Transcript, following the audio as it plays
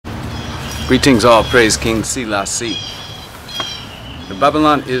Greetings all, praise King Selassie. The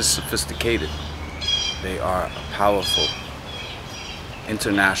Babylon is sophisticated. They are a powerful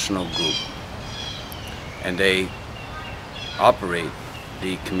international group, and they operate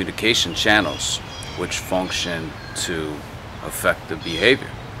the communication channels which function to affect the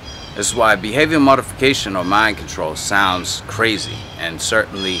behavior. This is why behavior modification or mind control sounds crazy, and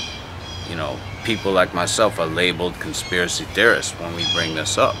certainly, you know, people like myself are labeled conspiracy theorists when we bring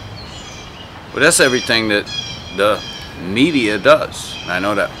this up. But that's everything that the media does. And I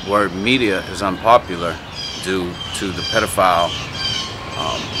know that word media is unpopular due to the pedophile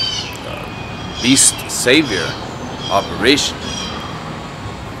beast savior operation.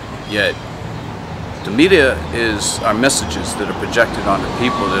 Yet the media is our messages that are projected on the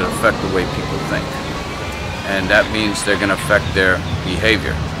people that affect the way people think. And that means they're going to affect their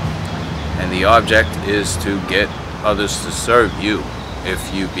behavior. And the object is to get others to serve you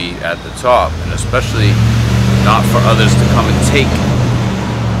if you be at the top, and especially not for others to come and take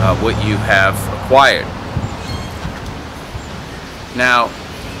what you have acquired. Now,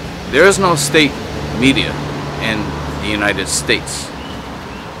 there is no state media in the United States.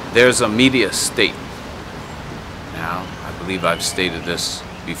 There's a media state. Now, I believe I've stated this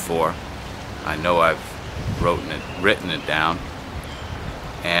before. I know I've written it down.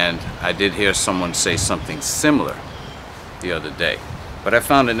 And I did hear someone say something similar the other day. But I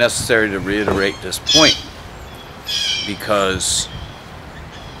found it necessary to reiterate this point because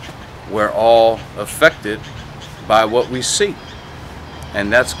we're all affected by what we see.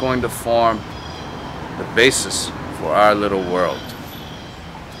 And that's going to form the basis for our little world.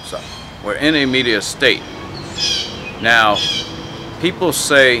 So, we're in a media state. Now, people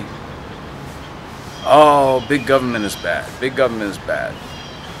say, oh, big government is bad. Big government is bad.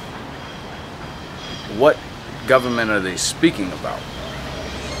 What government are they speaking about?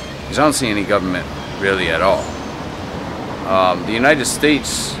 Because I don't see any government really at all. The United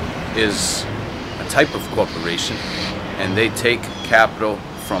States is a type of corporation, and they take capital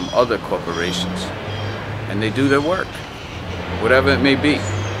from other corporations, and they do their work, whatever it may be.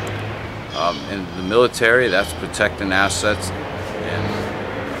 In the military, that's protecting assets and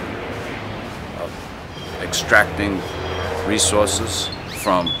extracting resources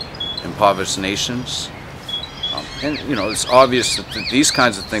from impoverished nations. And you know, it's obvious that these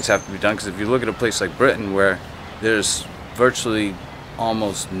kinds of things have to be done, because if you look at a place like Britain where there's virtually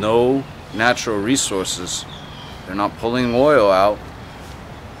almost no natural resources, they're not pulling oil out.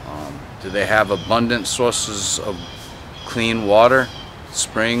 Do they have abundant sources of clean water,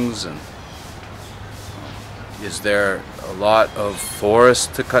 springs, and is there a lot of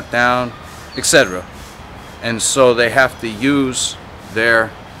forest to cut down, etc.? And so they have to use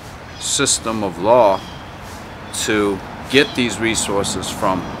their system of law to get these resources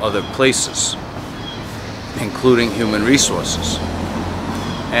from other places, including human resources.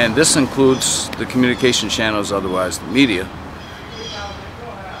 And this includes the communication channels, otherwise the media.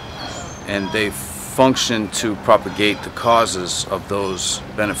 And they function to propagate the causes of those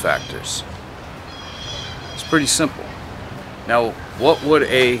benefactors. It's pretty simple. Now, what would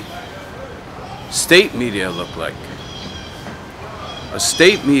a state media look like? A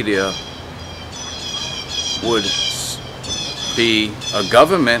state media would be a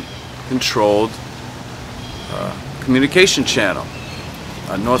government-controlled communication channel.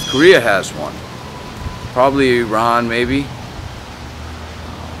 North Korea has one. Probably Iran, maybe.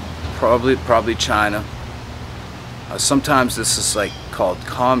 Probably China. Sometimes this is like called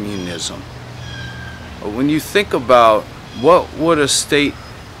communism. But when you think about what would a state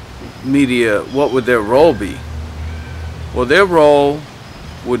media, what would their role be? Well, their role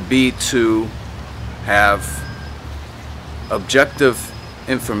would be to have objective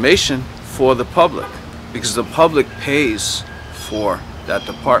information for the public, because the public pays for that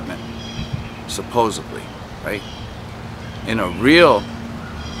department, supposedly, right? In a real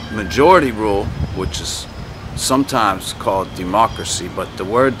majority rule, which is sometimes called democracy, but the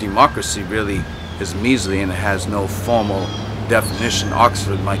word democracy really is measly and it has no formal definition.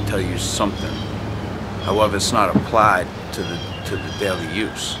 Oxford might tell you something. However, it's not applied to the daily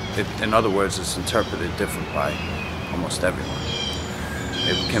use. In other words, it's interpreted different by almost everyone.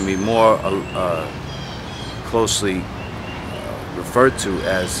 It can be more closely referred to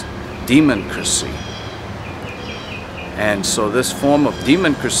as democracy. And so this form of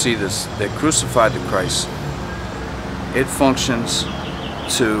democracy that crucified the Christ, it functions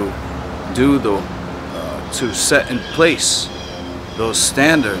to do to set in place those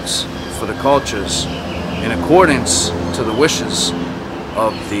standards for the cultures in accordance to the wishes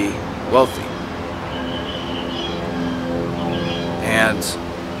of the wealthy. And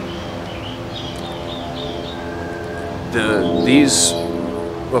these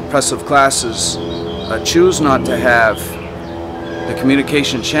oppressive classes choose not to have the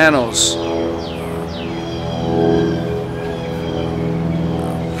communication channels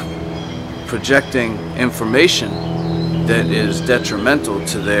projecting information that is detrimental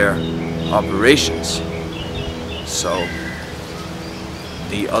to their operations. So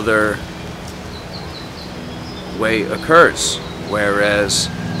the other way occurs, whereas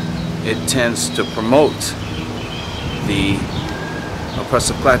it tends to promote the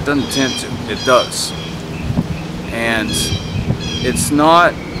oppressive class. Doesn't tend to, it does. And it's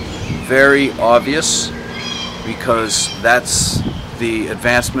not very obvious, because that's the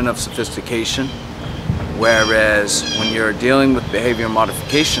advancement of sophistication, whereas when you're dealing with behavior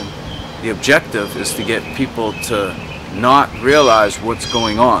modification, the objective is to get people to not realize what's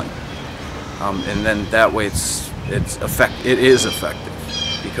going on, and then that way it is effective,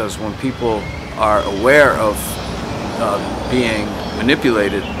 because when people are aware of being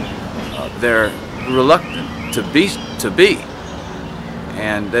manipulated, they're reluctant to be,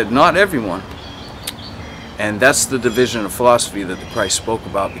 and that not everyone. And that's the division of philosophy that the Christ spoke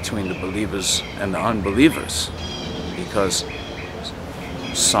about between the believers and the unbelievers, because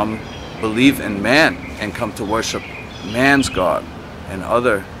some believe in man and come to worship man's God, and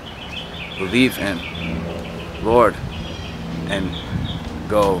other believe in Lord and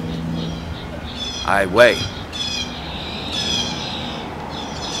go I way.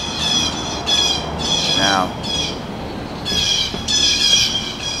 Now,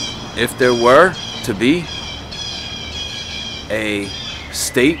 if there were to be a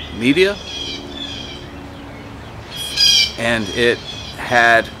state media and it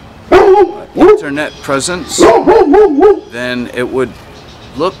had internet presence, then it would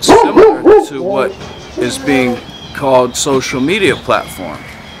look similar to what is being called social media platform,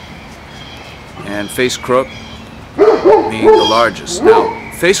 and Facebook being the largest. Now,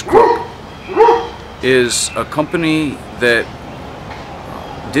 Facebook is a company that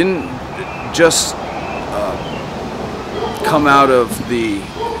didn't just come out of the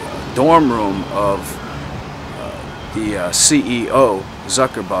dorm room of the CEO,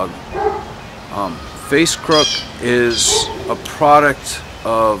 Zuckerberg. Facebook is a product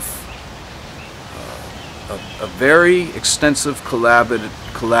of a very extensive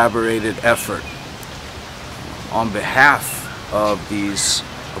collaborated effort on behalf of these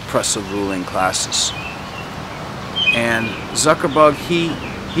oppressive ruling classes. And Zuckerberg,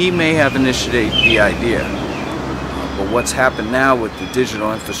 he may have initiated the idea, but what's happened now with the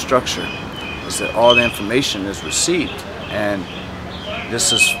digital infrastructure is that all the information is received, and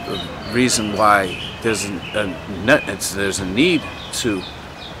this is the reason why there's a need to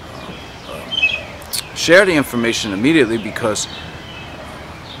share the information immediately, because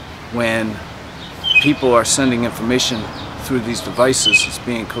when people are sending information through these devices, it's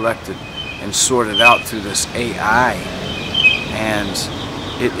being collected and sorted out through this AI, and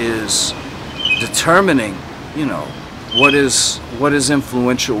it is determining, you know, what is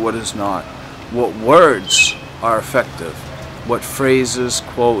influential, what is not, what words are effective, what phrases,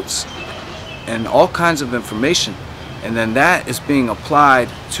 quotes, and all kinds of information, and then that is being applied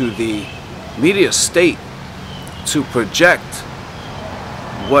to the media state to project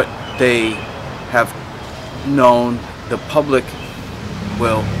what they have known the public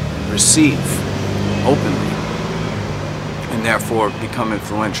will receive openly, and therefore become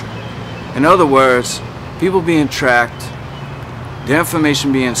influential. In other words, people being tracked, their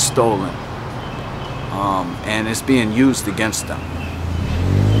information being stolen, and it's being used against them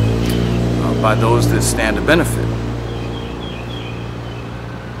by those that stand to benefit.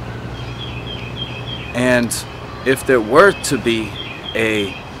 And if there were to be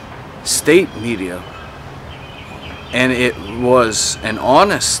a state media, and it was an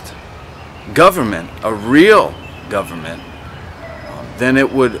honest government, a real government, then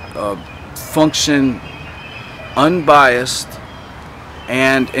it would function unbiased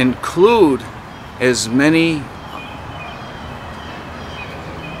and include as many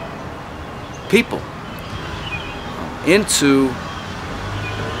people into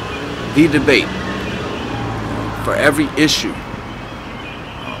the debate for every issue.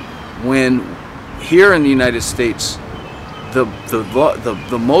 When here in the United States,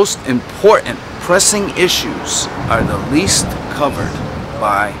 the most important pressing issues are the least covered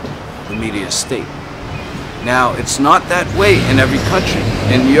by the media state. Now, it's not that way in every country.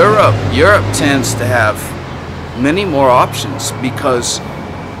 In Europe tends to have many more options, because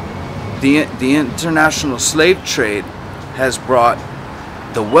the international slave trade has brought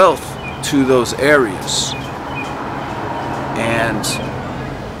the wealth to those areas, and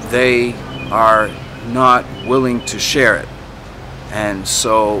they are not willing to share it. And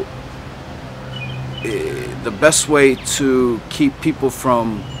so the best way to keep people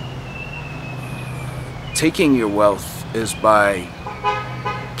from taking your wealth is by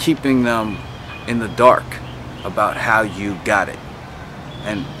keeping them in the dark about how you got it,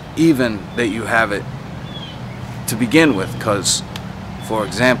 and even that you have it to begin with. Because, for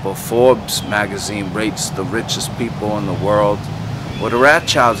example, Forbes magazine rates the richest people in the world. Well, the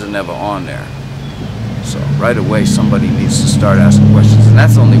Rothschilds are never on there. So right away somebody needs to start asking questions. And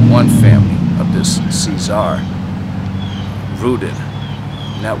that's only one family of this Caesar rooted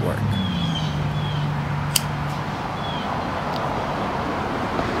network.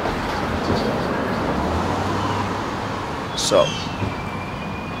 So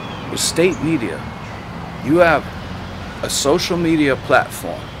with state media, you have a social media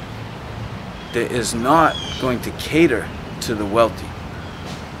platform that is not going to cater to the wealthy.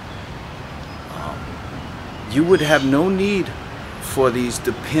 You would have no need for these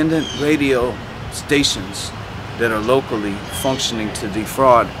dependent radio stations that are locally functioning to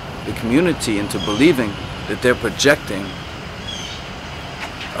defraud the community into believing that they're projecting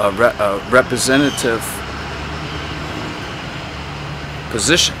a representative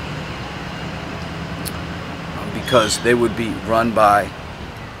position, because they would be run by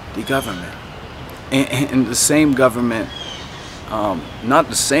the government. And the same government, not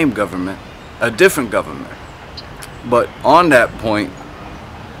the same government, a different government. But on that point,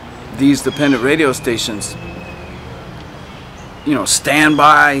 these dependent radio stations, you know, stand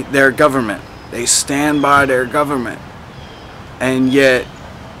by their government. They stand by their government. And yet,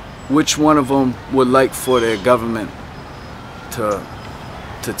 which one of them would like for their government to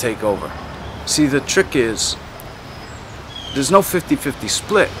take over? See, the trick is, there's no 50-50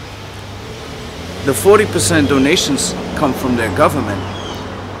 split. The 40% donations come from their government.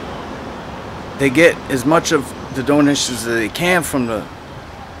 They get as much of the donations that they can from the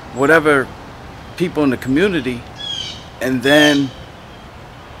whatever people in the community, and then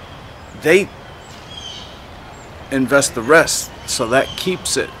they invest the rest. So that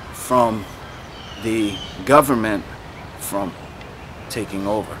keeps it from the government from taking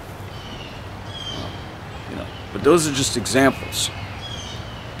over. You know, but those are just examples,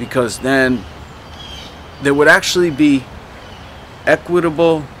 because then there would actually be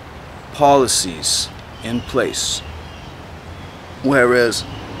equitable policies in place, whereas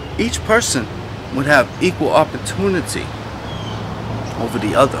each person would have equal opportunity over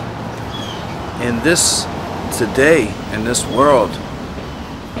the other. In this today, in this world,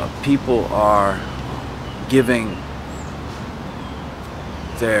 people are giving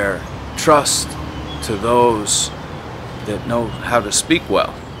their trust to those that know how to speak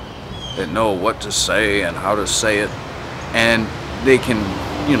well, that know what to say and how to say it, and they can,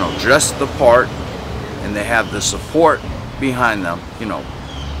 you know, dress the part, and they have the support behind them, you know,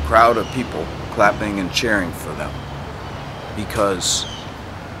 crowd of people clapping and cheering for them, because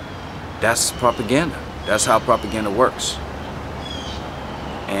that's propaganda. That's how propaganda works.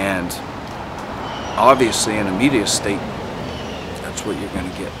 And obviously in a media state, that's what you're going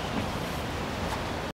to get.